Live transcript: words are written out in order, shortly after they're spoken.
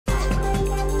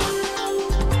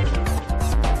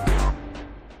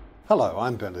Hello,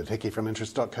 I'm Hickey from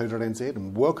interest.co.nz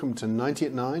and welcome to 90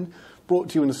 at 9, brought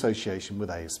to you in association with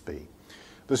ASB.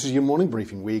 This is your morning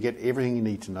briefing where you get everything you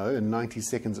need to know in 90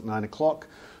 seconds at 9 o'clock,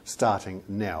 starting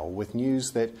now with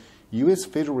news that US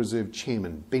Federal Reserve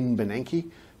Chairman Bernanke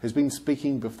has been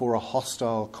speaking before a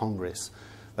hostile Congress.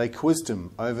 They quizzed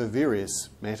him over various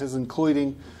matters,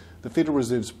 including the Federal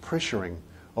Reserve's pressuring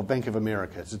of Bank of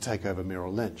America to take over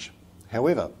Merrill Lynch.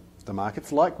 However, the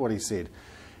markets liked what he said,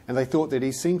 and they thought that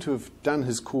he seemed to have done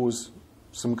his cause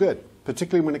some good,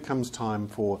 particularly when it comes time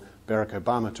for Barack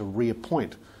Obama to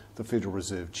reappoint the Federal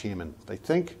Reserve Chairman. They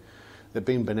think that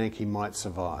Bernanke might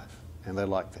survive, and they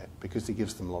like that because he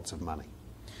gives them lots of money.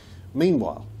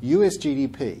 Meanwhile, US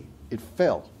GDP, it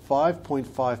fell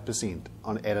 5.5%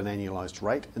 at an annualised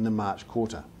rate in the March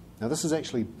quarter. Now this is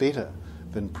actually better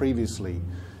than previously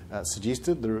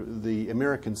suggested. The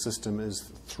American system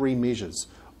is three measures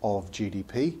of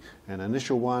GDP, an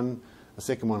initial one, a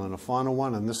second one and a final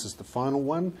one, and this is the final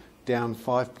one, down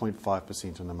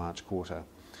 5.5% in the March quarter.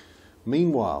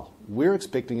 Meanwhile, we're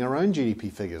expecting our own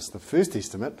GDP figures, the first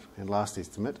estimate and last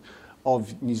estimate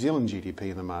of New Zealand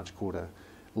GDP in the March quarter,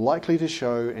 likely to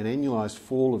show an annualised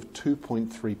fall of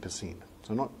 2.3%,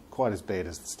 so not quite as bad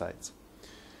as the States.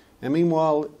 And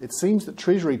meanwhile, it seems that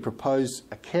Treasury proposed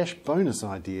a cash bonus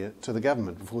idea to the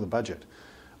government before the budget.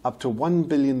 Up to $1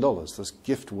 billion this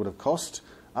gift would have cost,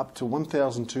 up to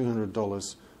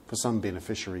 $1,200 for some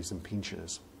beneficiaries and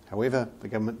pensioners. However, the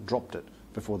government dropped it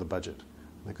before the budget.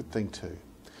 A good thing too.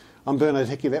 I'm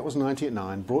Bernanake, that was 90 at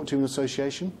 9, brought to you in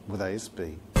association with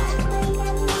ASB.